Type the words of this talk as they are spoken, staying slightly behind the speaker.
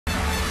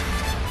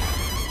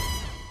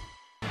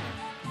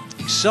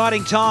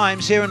Exciting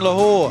times here in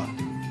Lahore,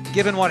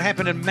 given what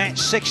happened in match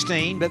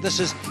 16, but this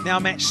is now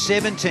match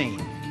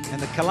 17.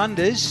 And the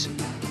Qalandars,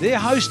 they're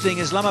hosting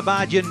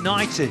Islamabad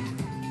United,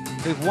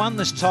 who've won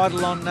this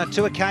title on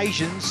 2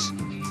 occasions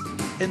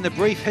in the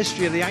brief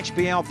history of the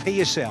HBL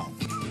PSL.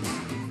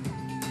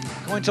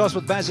 Coin toss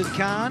with Bazid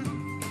Khan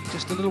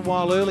just a little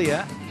while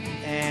earlier,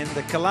 and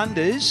the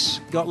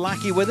Qalandars got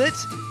lucky with it.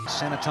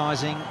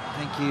 Sanitising,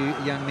 thank you,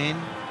 young men.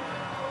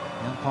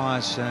 The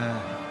umpires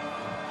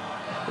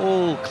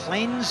all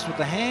cleansed with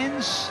the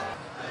hands.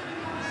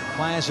 The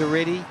players are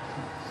ready.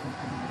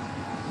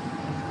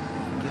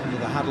 Get into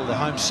the huddle, the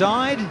home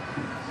side.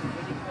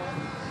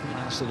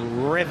 Nice little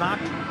rev up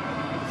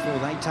before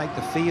they take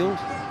the field.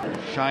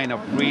 Shine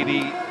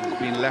Afridi has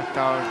been left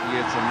out. He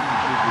had some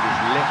issues with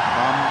his left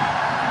thumb.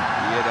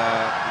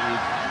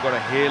 He's got a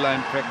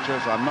hairline fracture,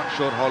 so I'm not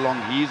sure how long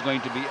he's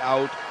going to be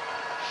out.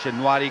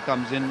 Shinwari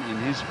comes in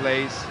his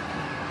place.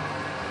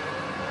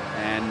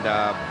 And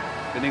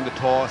winning the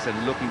toss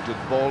and looking to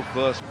ball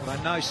first.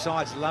 But no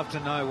sides love to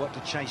know what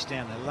to chase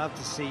down. They love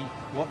to see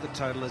what the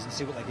total is and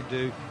see what they can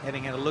do,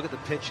 having had a look at the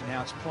pitch and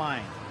how it's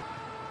playing.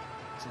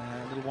 It's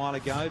a little while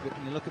ago, but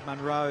when you look at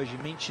Munro, as you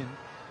mentioned,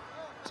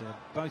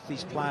 both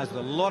these players with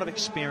a lot of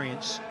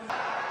experience.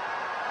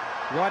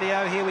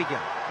 Rightio, here we go.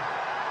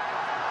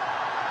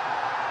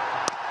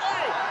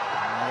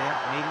 Yeah,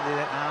 immediately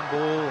that arm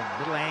ball and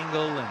little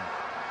angle and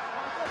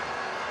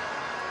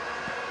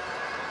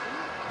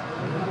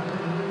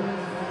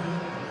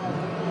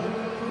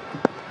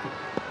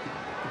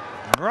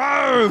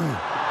Monroe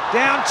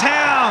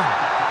downtown.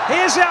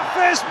 Here's our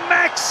first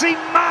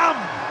maximum.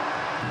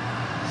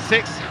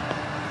 6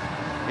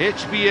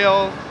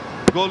 HBL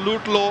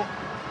Golutlo.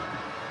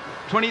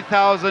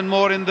 20,000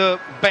 more in the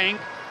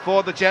bank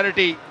for the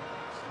charity.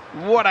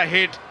 What a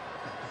hit.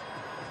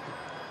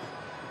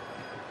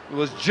 It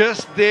was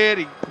just there.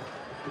 He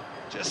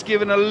just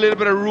given a little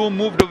bit of room,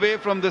 moved away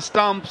from the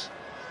stumps.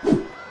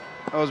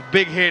 That was a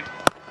big hit.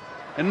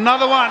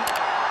 Another one.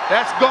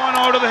 That's gone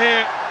out of the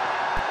hair.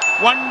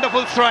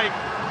 Wonderful strike.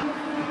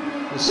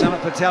 With Samit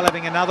Patel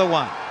having another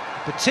one,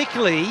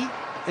 particularly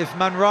if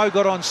Munro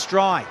got on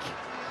strike.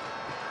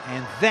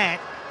 And that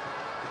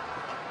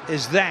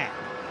is that.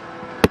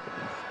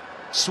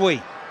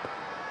 Sweet.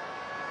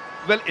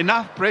 Well,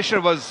 enough pressure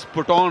was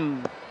put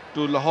on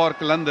to Lahore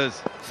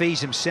Qalandars.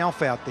 Fees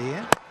himself out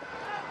there.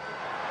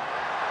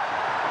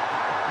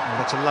 Oh,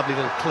 that's a lovely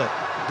little clip.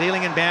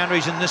 Dealing in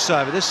boundaries in this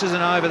over. This is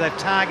an over they've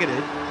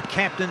targeted.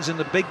 Captains in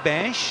the Big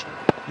Bash.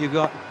 You've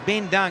got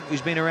Ben Dunk,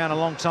 who's been around a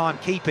long time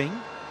keeping,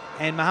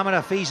 and Mohammad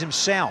Hafiz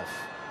himself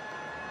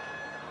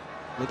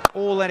with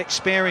all that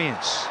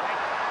experience.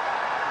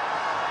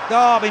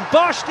 Oh, been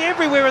boshed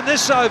everywhere in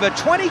this over.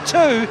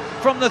 22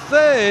 from the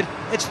third.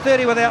 It's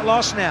 30 without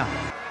loss now.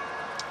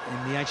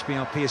 In the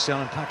HBL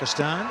PSL in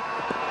Pakistan.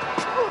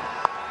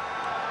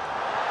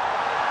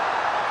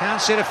 Can't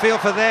set a feel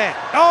for that.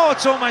 Oh,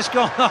 it's almost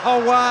gone the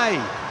whole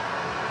way.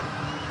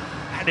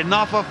 Had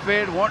enough of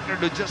it, wanted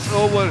to just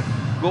go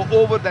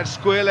over that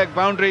square leg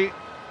boundary.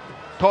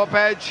 Top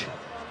edge.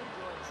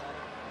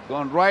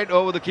 Gone right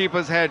over the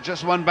keeper's head,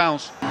 just one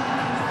bounce.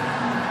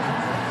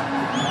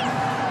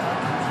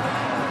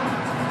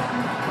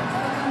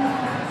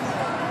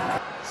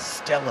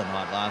 Stellar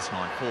night last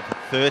night, 4 for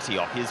 30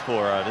 off his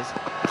 4 overs.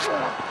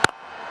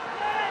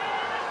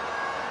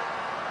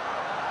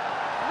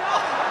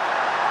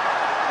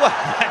 Well,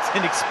 that's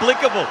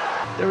inexplicable.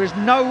 There is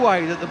no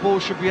way that the ball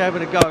should be able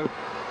to go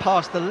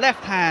past the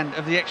left hand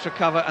of the extra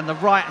cover and the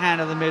right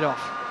hand of the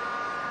mid-off.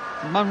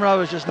 Munro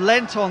has just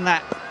lent on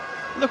that.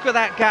 Look at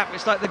that gap,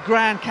 it's like the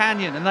Grand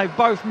Canyon, and they've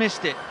both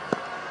missed it.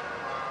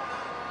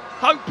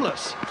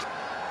 Hopeless.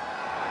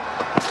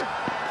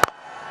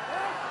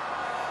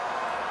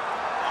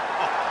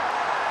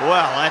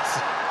 Well, that's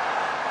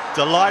a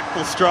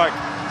delightful stroke.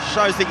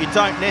 Shows that you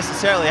don't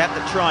necessarily have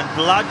to try and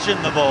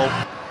bludgeon the ball.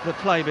 The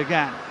play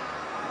began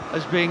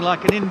as being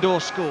like an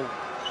indoor school.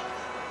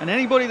 And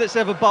anybody that's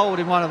ever bowled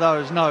in one of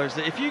those knows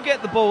that if you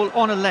get the ball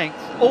on a length,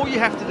 all you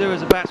have to do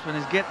as a batsman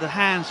is get the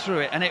hands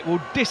through it and it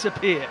will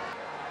disappear.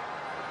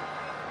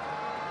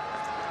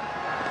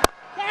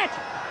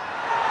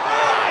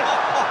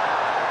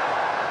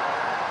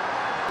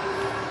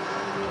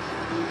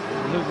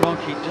 Luke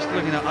Ronke just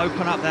looking to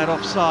open up that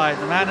offside.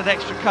 The man at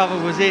extra cover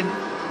was in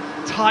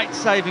tight,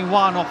 saving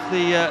one off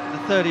the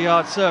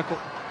 30-yard circle.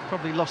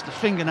 Probably lost a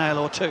fingernail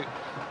or two.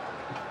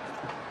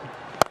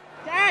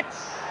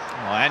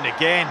 Oh, and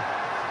again.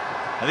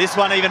 And this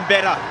one even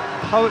better.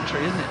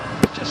 Poetry, isn't it?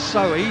 It's just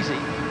so easy.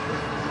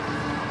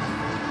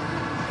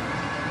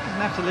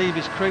 Doesn't have to leave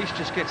his crease,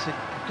 just gets a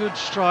good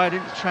stride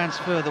in to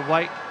transfer the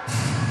weight. It's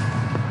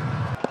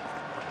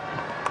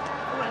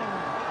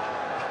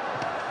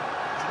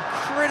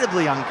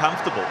incredibly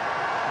uncomfortable.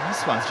 And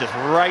this one's just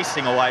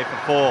racing away for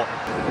 4.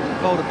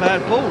 Bowled a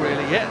bad ball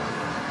really yet.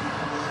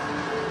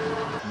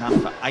 None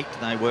for 8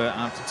 they were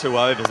after 2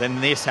 overs,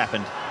 and this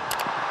happened.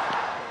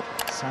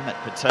 Samit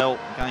Patel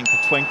going for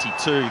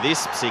 22.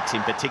 This 6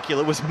 in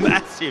particular was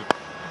massive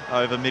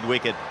over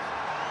mid-wicket.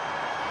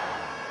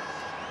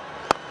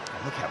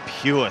 Look how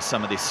pure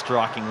some of this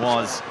striking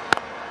was.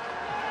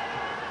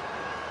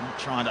 Not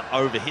trying to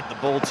overhit the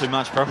ball too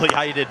much, probably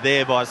aided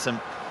there by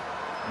some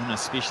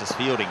inauspicious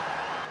fielding.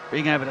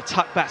 Being able to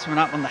tuck batsmen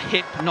up on the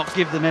hip and not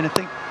give them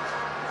anything.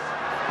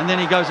 And then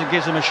he goes and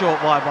gives them a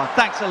short wide one.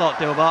 Thanks a lot,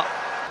 Dilbart.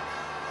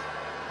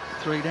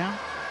 3 down.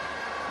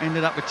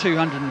 Ended up with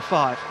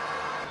 205.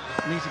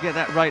 Needs to get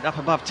that rate up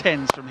above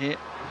 10s from here.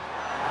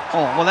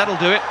 Oh, well, that'll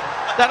do it.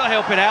 That'll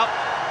help it out.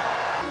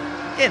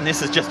 Again,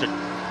 this is just a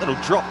little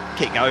drop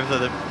kick over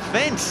the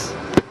fence.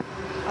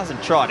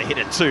 Doesn't try to hit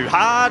it too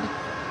hard.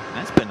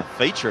 That's been a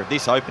feature of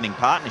this opening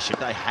partnership.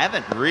 They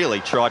haven't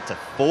really tried to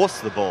force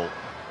the ball.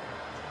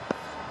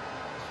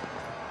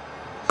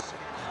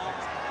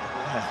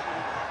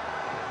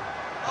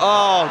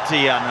 Oh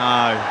dear,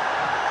 no.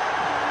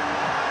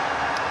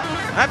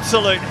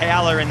 Absolute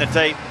howler in the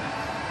deep.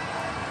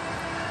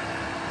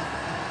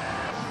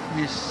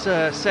 His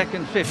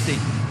second 50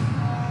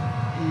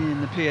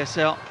 in the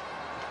PSL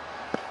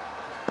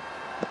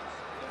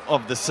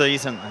of the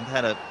season. They've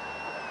had in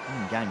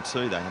game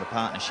 2, they had a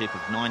partnership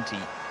of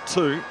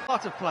 92.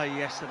 Lot of play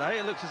yesterday.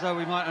 It looks as though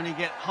we might only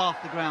get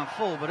half the ground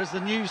full, but as the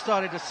news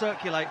started to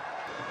circulate.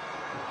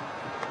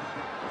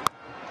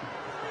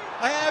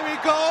 Here we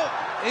go.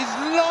 He's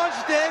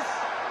launched this.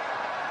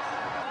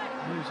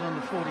 Moves on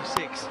to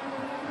 46.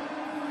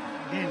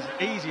 Again,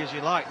 as easy as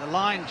you like. The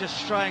line just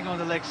straying on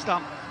the leg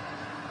stump.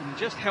 And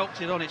just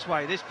helped it on its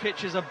way. This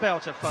pitch is a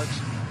belter, folks.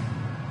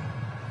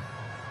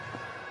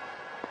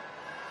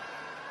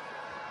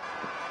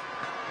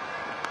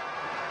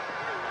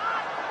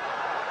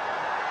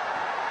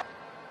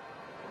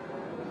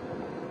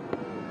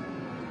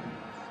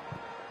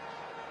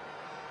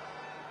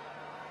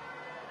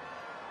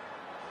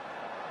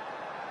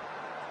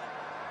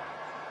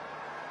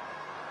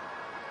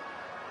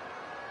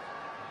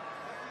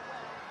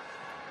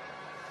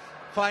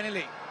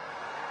 Finally,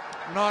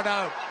 not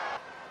out.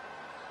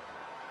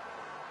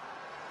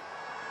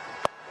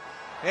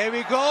 Here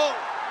we go.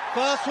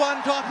 First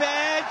one, top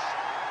edge.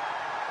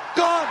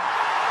 Gone.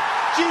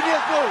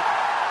 Genius move.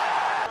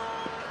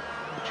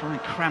 Try and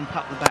cramp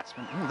up the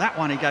batsman. Ooh, that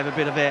one he gave a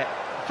bit of air.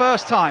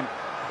 First time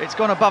it's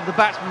gone above the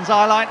batsman's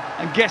eye line,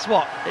 and guess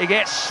what? It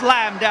gets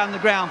slammed down the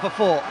ground for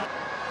 4.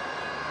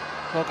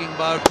 Talking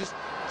about just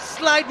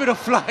slight bit of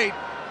flight.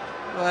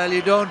 Well,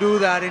 you don't do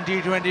that in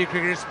T20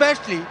 cricket,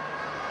 especially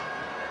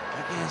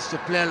against a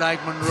player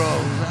like Monroe,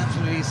 who's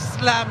absolutely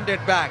slammed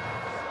it back.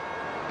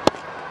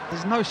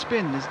 There's no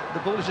spin. The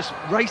ball is just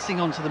racing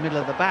onto the middle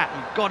of the bat.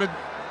 You've got to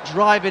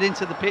drive it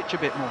into the pitch a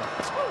bit more.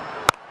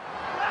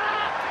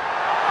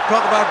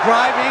 Talk about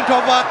driving,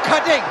 talk about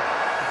cutting.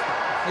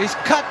 He's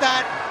cut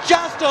that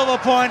just over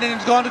point and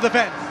it's gone to the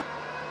fence.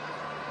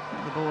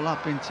 The ball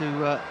up into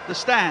the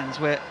stands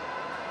where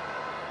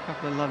a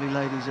couple of lovely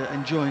ladies are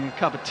enjoying a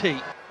cup of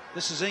tea.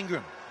 This is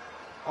Ingram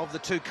of the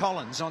 2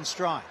 Collins on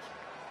strike.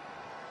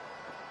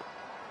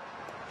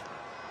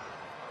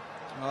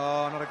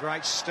 Oh, not a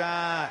great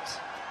start.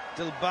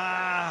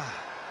 Dilbar.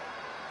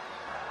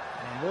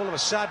 And all of a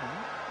sudden,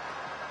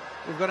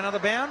 we've got another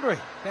boundary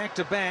back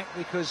to back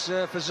because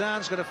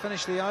Fazan's got to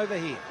finish the over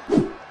here.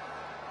 And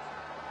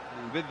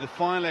with the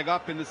fine leg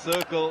up in the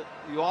circle,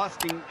 you're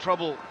asking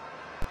trouble.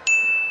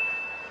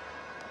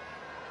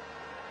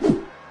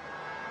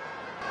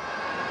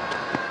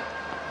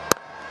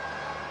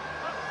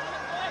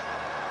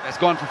 That's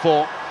gone for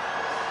 4.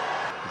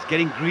 It's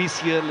getting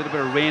greasier, a little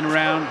bit of rain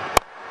around.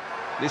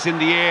 This in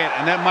the air,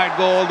 and that might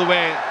go all the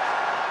way.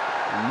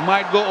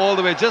 Might go all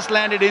the way. Just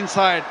landed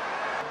inside.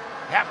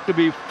 Have to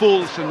be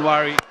full,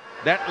 Shinwari.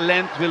 That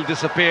length will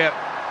disappear,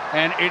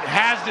 and it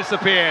has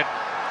disappeared.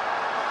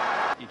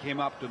 He came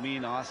up to me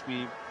and asked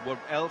me what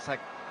else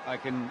I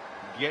can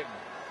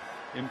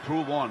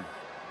improve on.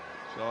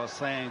 So I was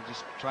saying,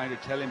 just trying to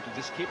tell him to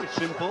just keep it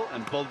simple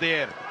and pull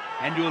there,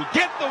 and you'll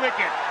get the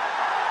wicket.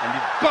 And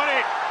you've got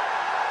it.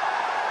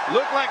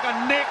 Look like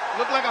a nick.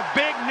 Look like a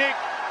big nick.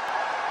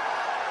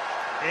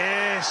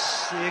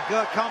 Yes, you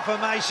got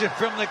confirmation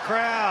from the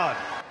crowd.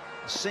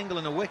 A single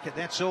and a wicket,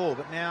 that's all.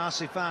 But now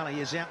Asif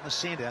Ali is out in the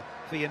centre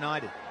for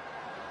United.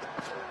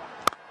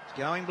 He's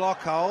going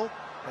block hole,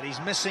 but he's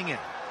missing it.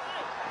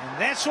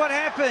 And that's what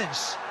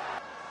happens.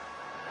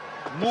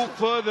 Move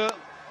further.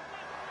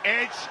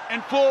 Edge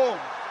and form.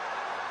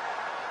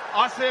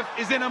 Asif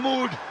is in a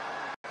mood.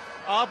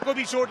 आपको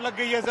भी चोट लग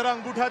गई है, जरा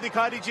अंगूठा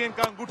दिखा दीजिए,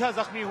 इनका अंगूठा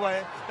जख्मी हुआ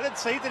है। अरे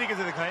सही तरीके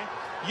से दिखाएं।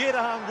 ये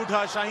रहा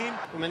अंगूठा शाहीन।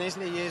 मैंने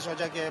इसलिए ये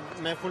सोचा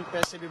कि मैं फुल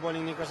पेस से भी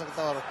बॉलिंग नहीं कर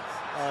सकता और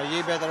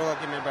ये बेहतर होगा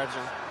कि मैं बैठ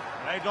जाऊं।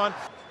 Right on.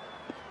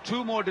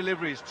 2 more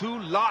deliveries, 2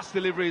 last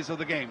deliveries of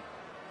the game.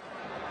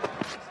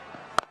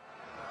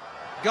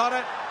 Got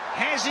it.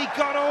 Has he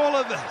got all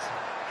of it?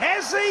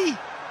 Has he?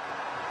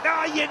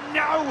 No, you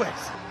know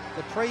it.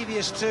 The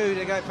previous 2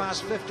 to go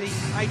past 50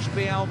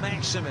 HBL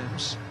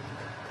maximums.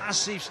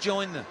 Asif's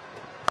joined them.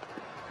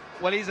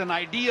 Well, he's an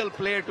ideal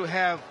player to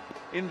have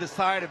in the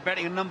side of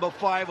batting a number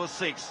 5 or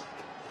 6.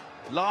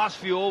 Last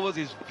few overs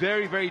is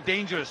very, very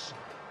dangerous.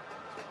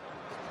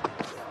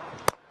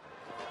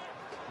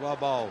 Well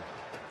bowled.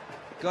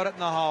 Got it in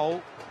the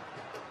hole.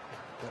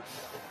 But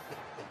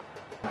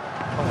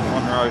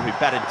Munro who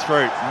batted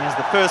through. And there's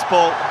the first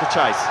ball of the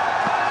chase.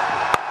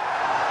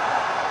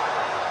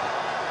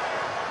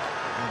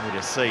 And we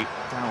just see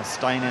Dale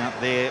Steyn out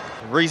there.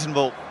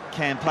 Reasonable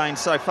campaign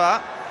so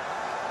far.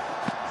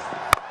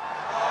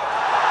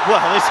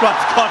 Well, this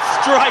one's gone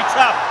straight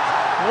up.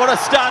 What a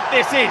start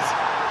this is.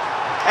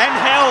 And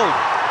held.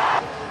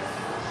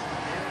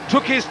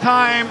 Took his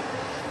time,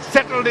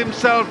 settled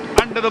himself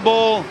under the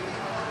ball.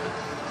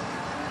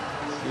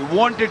 He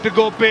wanted to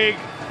go big.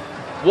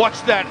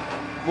 Watch that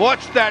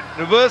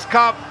reverse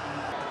cup.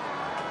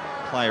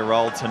 Play a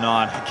role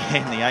tonight.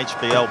 Again, the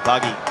HBL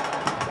buggy.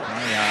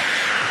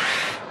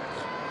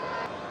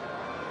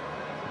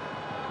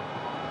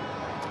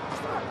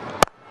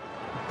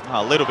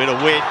 A little bit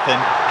of width,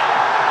 and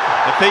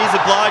the fees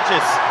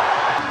obliges.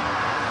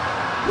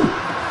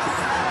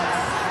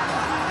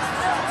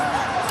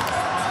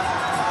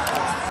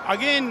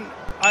 Again,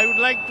 I would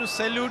like to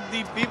salute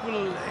the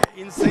people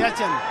in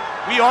Siachen.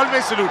 We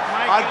always salute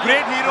our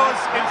great heroes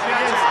in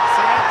Siachen.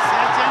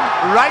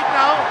 Right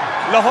now,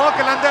 Lahore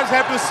Qalandars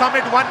have to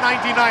summit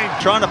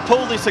 199. Trying to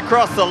pull this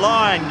across the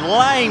line,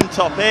 lame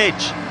top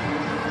edge.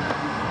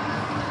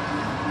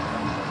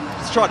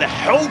 Just tried to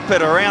help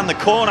it around the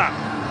corner.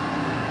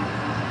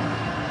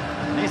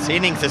 This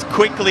innings is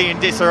quickly in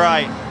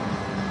disarray.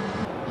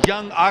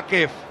 Young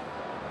Akif,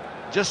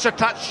 just a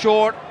touch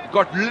short,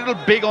 got a little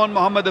big on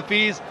Mohammad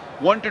Hafiz,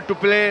 wanted to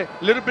play a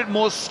little bit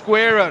more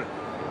squarer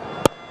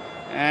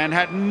and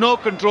had no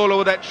control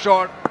over that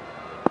shot.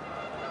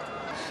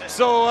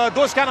 So,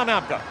 दोस्त क्या नाम है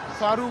आपका?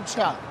 Farooq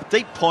Shah.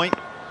 Deep point,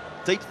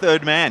 deep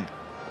third man.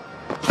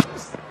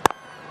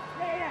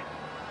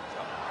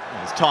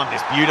 He's timed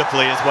this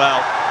beautifully as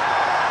well.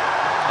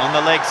 On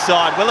the leg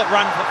side, will it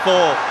run for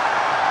 4?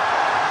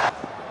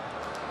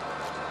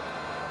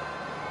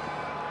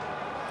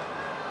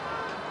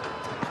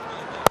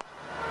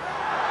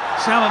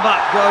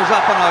 Islamabad goes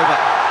up and over.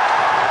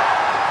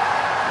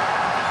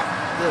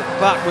 The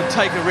buck would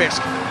take a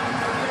risk.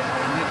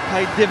 And it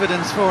paid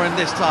dividends for him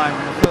this time.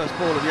 The first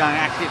ball of young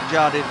Akif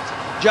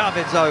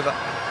Javid's over.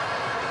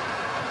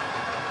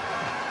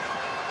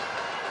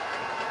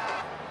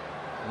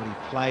 What he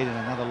played in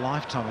another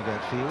lifetime ago,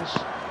 it feels.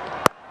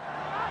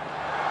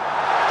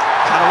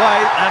 Cut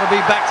away, that'll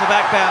be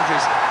back-to-back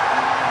boundaries.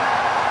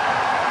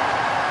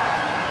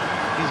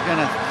 He's going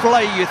to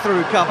flay you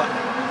through cover.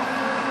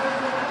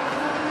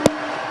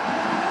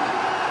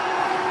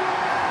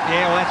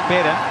 Yeah, well, that's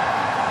better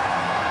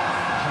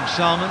from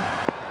Salman.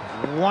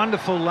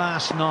 Wonderful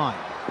last night.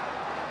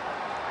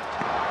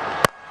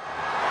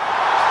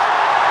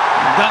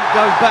 Dunk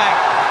goes back.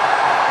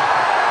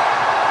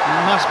 You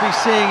must be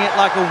seeing it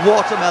like a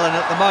watermelon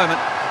at the moment.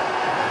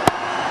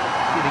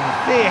 Getting a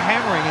fair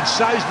hammering, and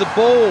so's the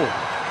ball,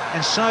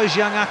 and so's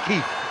young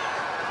Akif.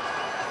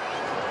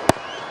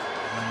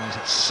 He's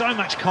got so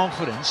much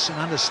confidence, and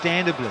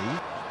understandably.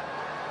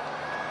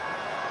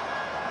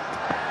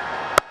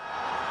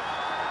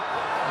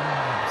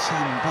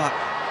 But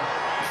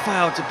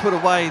failed to put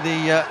away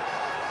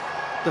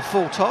the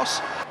full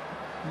toss.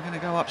 We're going to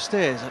go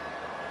upstairs. Have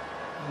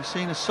you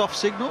seen a soft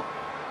signal?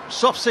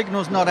 Soft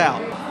signal's not out.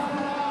 As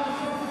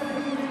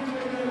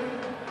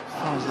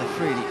far as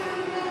Afridi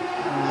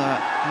will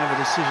have a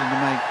decision to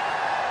make.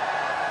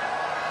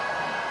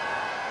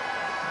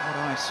 What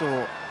I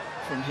saw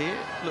from here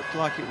looked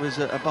like it was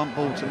a bump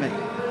ball to me.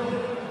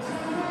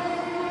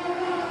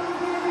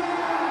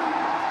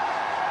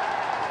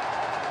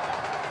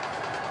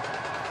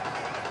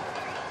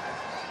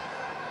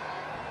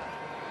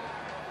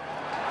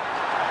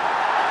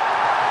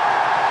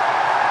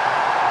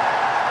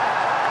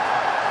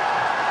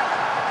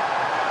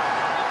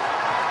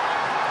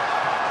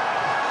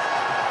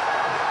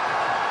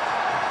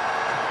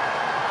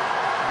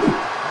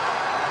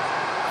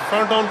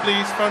 Front on,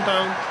 please. Front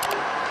on.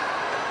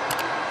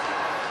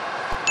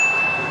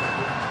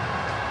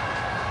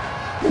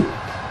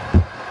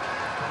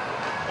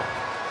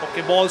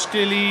 Okay, ball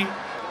steely.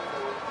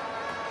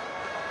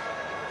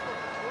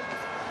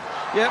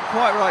 Yep,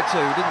 quite right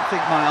too. Didn't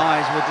think my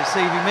eyes were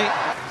deceiving me.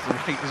 The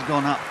rate has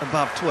gone up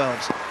above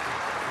 12s.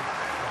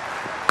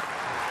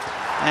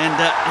 And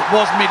it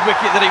was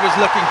mid-wicket that he was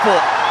looking for.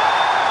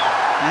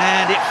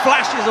 And it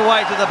flashes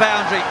away to the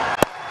boundary.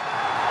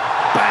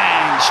 Bang!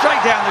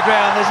 Straight down the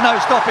ground. There's no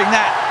stopping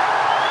that.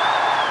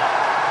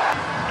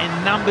 And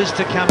numbers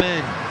to come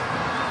in.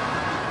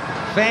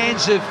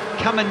 Fans have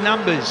come in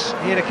numbers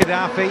here to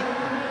Gaddafi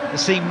to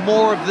see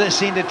more of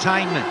this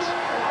entertainment.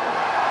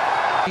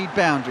 Need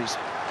boundaries.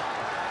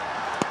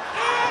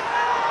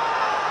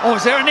 Oh,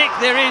 is there a nick?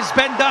 There is.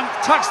 Ben Dunk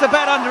tucks the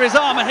bat under his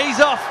arm and he's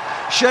off.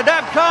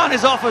 Shadab Khan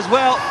is off as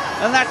well,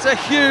 and that's a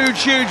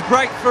huge, huge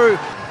breakthrough.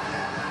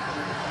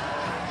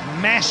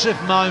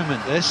 Massive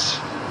moment, this.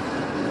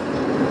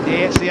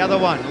 Yeah, it's the other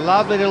one.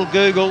 Lovely little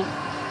Google.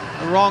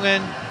 Wrong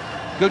in.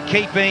 Good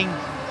keeping.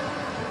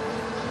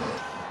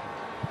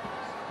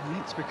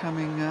 It's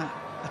becoming a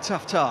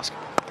tough task.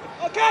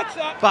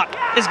 But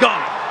it's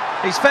gone.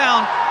 He's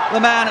found the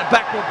man at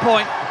backward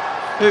point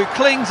who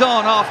clings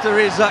on after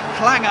his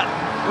clanger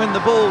when the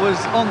ball was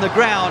on the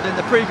ground in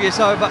the previous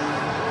over.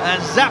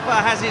 And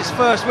Zappa has his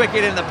first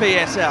wicket in the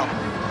PSL.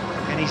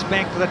 And he's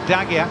back to the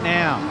dugout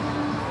now.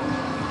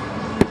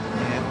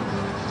 And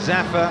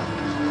Zappa,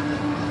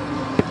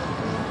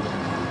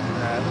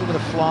 a little bit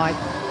of flight.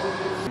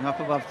 Up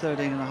above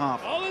 13.5.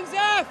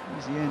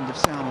 Here's the end of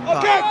Salman.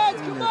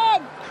 Come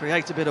on!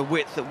 Create a bit of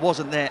width that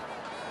wasn't there.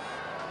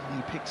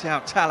 And he picks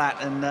out Talat,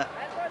 and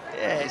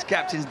yeah, his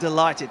captain's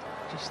delighted.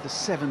 Just the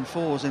 7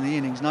 fours in the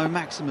innings, no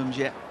maximums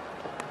yet.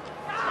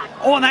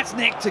 Oh, and that's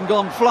nicked and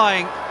gone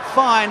flying.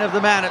 Fine of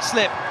the man at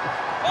slip.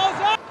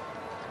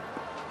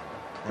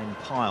 Then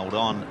piled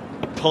on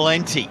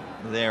plenty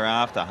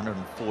thereafter,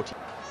 140.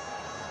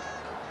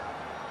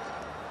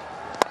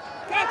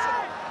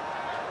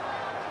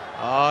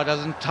 Oh,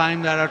 doesn't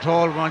time that at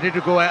all. Wanted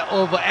to go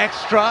over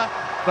extra,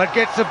 but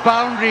gets a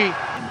boundary.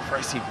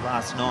 Impressive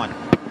last night.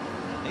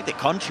 I think the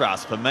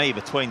contrast for me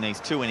between these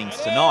two innings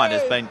tonight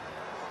has been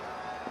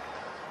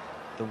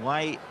the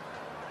way.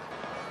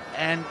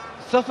 And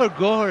Zafar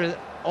Gohar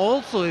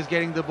also is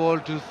getting the ball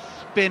to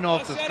spin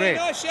off the straight.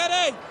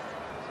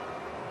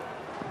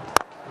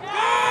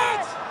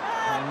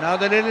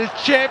 Another little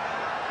chip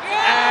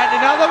and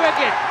another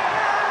wicket.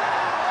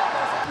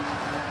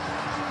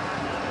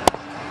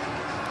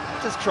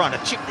 Just trying to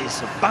chip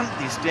this or bunt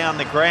this down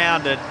the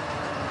ground and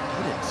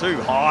hit it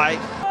too high.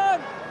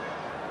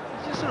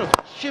 Just sort of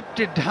chipped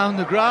it down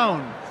the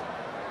ground.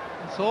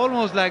 It's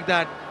almost like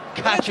that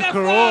catch a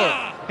crore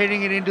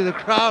hitting it into the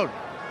crowd.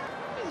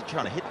 He's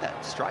trying to hit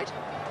that straight.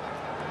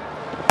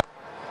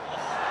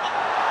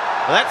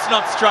 Well, that's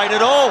not straight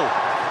at all.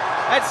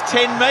 That's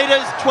 10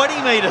 metres,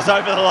 20 metres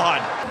over the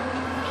line.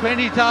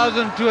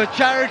 20,000 to a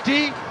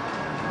charity.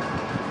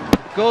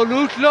 Go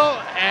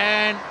Lutlo,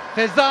 and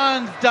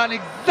Fezan's done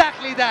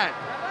exactly that.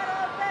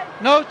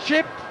 No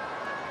chip,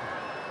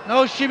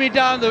 no shimmy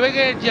down the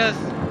wicket, just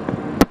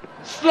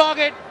slog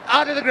it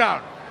out of the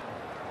ground.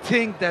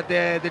 Think that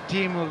the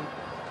team will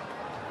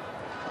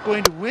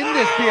going to win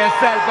this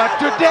PSL, but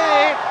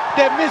today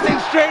they're missing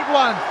straight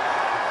ones.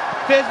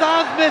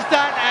 Fezan's missed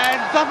that, and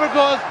Zafar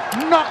goes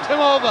knocked him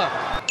over.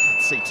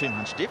 Can't see too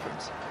much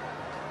difference.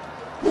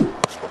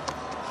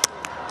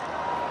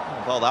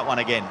 I'll bowl that one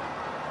again.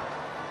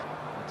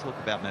 We talk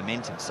about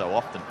momentum so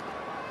often.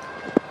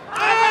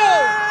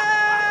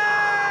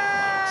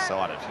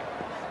 Excited.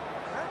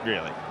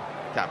 Really.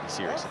 Can't be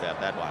serious about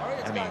that one.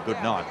 Having a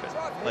good night, but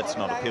let's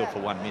not appeal for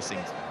one missing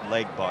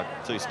leg by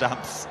 2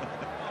 stumps.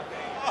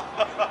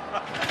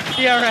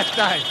 DRS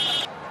time.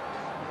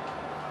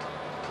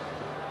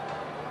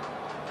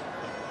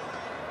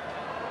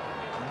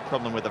 No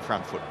problem with the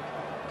front foot.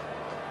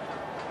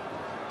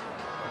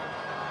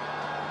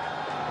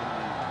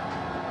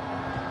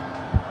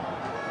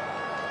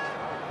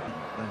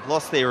 They've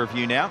lost their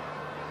review now.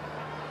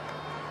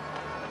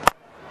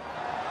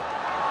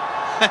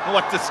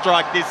 What a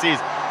strike this is.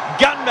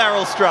 Gun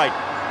barrel straight.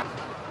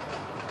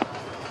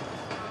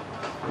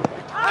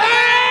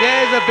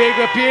 There's a big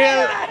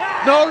appeal.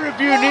 No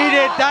review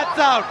needed. That's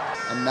out.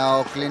 And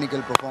now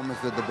clinical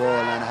performance with the ball,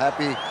 and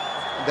happy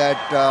that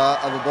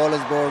our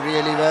bowlers bowled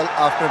really well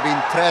after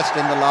being thrashed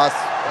in the last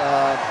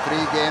 3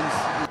 games.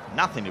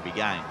 Nothing to be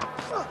gained.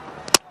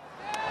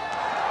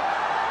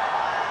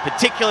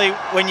 Particularly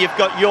when you've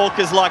got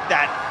Yorkers like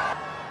that.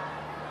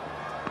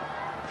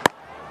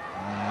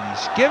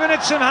 He's given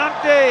it some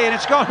Humpty, and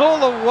it's gone all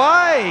the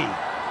way.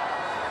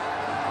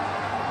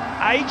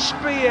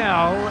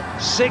 HBL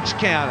 6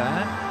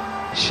 counter.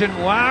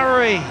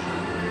 Shinwari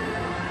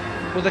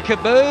with a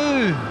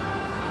kaboo.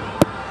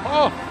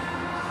 Oh!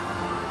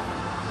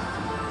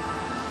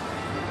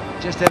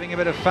 Just having a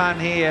bit of fun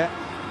here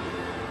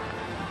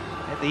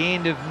at the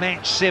end of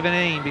match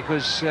 17,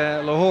 because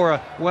Lahore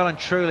are well and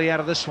truly out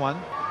of this one.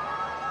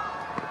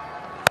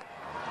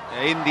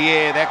 In the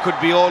air, that could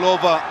be all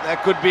over.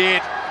 That could be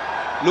it.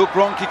 Luke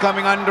Ronchi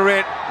coming under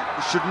it.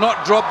 He should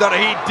not drop that.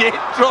 He did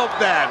drop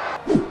that.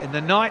 In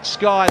the night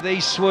sky,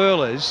 these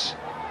swirlers,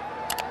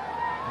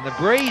 and the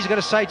breeze, got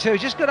to say too,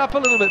 just got up a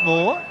little bit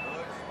more.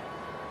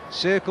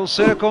 Circle,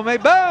 circle me,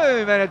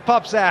 boom, and it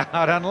pops out.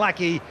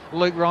 Unlucky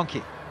Luke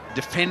Ronchi.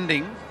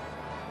 Defending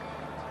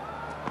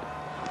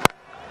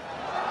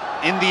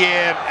in the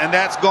air, and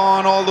that's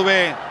gone all the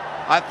way.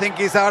 I think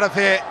he's out of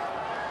here.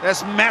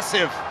 That's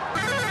massive.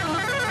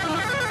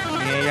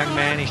 Yeah, young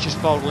man, he's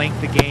just bowled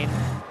length again.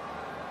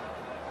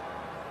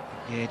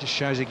 Yeah, it just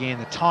shows again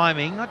the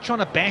timing, not trying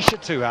to bash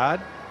it too hard.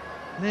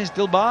 And there's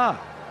Dilbar.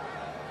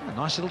 A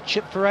nice little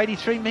chip for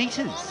 83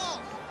 metres.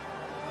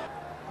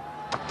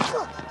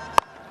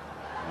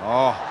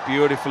 Oh,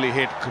 beautifully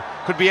hit.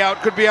 Could be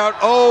out, could be out.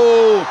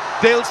 Oh,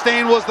 Dale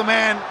Steyn was the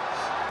man.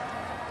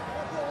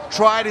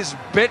 Tried his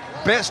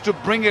best to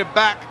bring it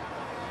back.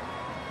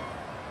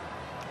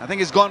 I think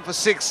he's gone for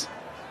 6.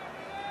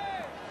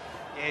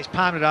 Yeah, he's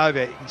palmed it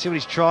over. You can see what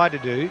he's tried to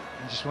do. He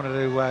just wanted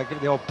to give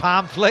it the old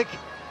palm flick.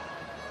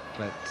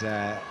 But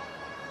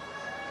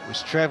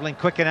was travelling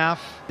quick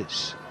enough.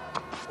 It's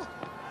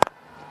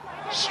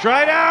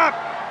straight up.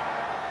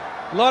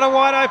 A lot of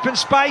wide open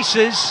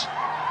spaces.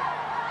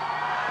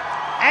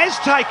 As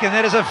taken,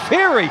 that is a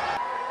very,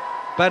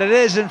 but it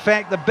is in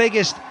fact the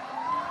biggest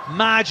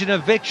margin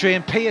of victory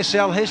in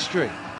PSL history.